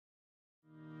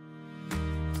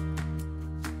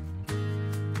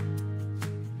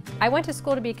I went to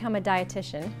school to become a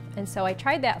dietitian, and so I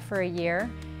tried that for a year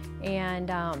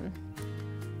and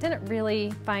didn't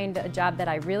really find a job that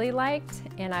I really liked,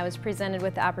 and I was presented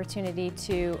with the opportunity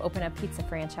to open a pizza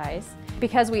franchise.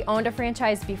 Because we owned a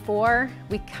franchise before,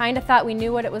 we kind of thought we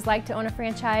knew what it was like to own a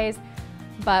franchise,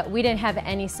 but we didn't have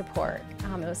any support.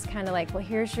 It was kind of like, well,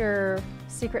 here's your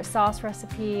secret sauce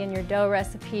recipe and your dough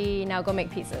recipe, now go make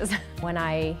pizzas. When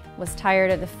I was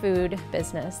tired of the food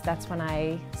business, that's when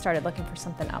I started looking for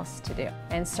something else to do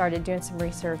and started doing some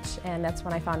research, and that's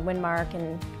when I found Winmark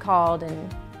and called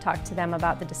and talked to them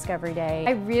about the Discovery Day.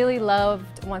 I really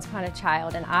loved Once Upon a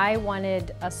Child, and I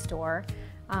wanted a store.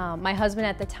 My husband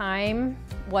at the time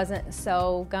wasn't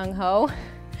so gung-ho,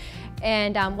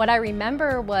 and what I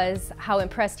remember was how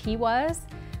impressed he was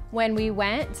when we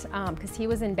went, because he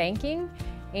was in banking,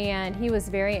 and he was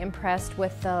very impressed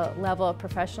with the level of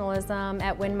professionalism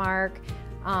at Winmark,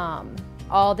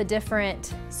 all the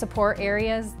different support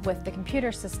areas with the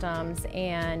computer systems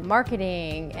and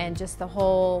marketing and just the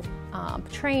whole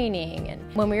training.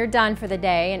 And when we were done for the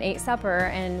day and ate supper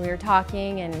and we were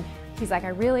talking, and he's like, I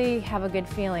really have a good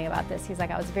feeling about this. He's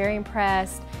like, I was very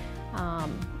impressed.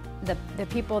 The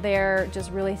people there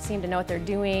just really seem to know what they're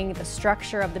doing. The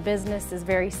structure of the business is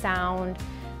very sound.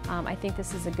 I think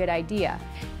this is a good idea.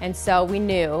 And so we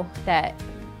knew that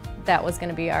that was going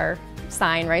to be our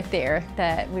sign right there,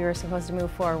 that we were supposed to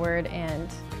move forward and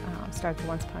start the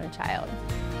Once Upon a Child.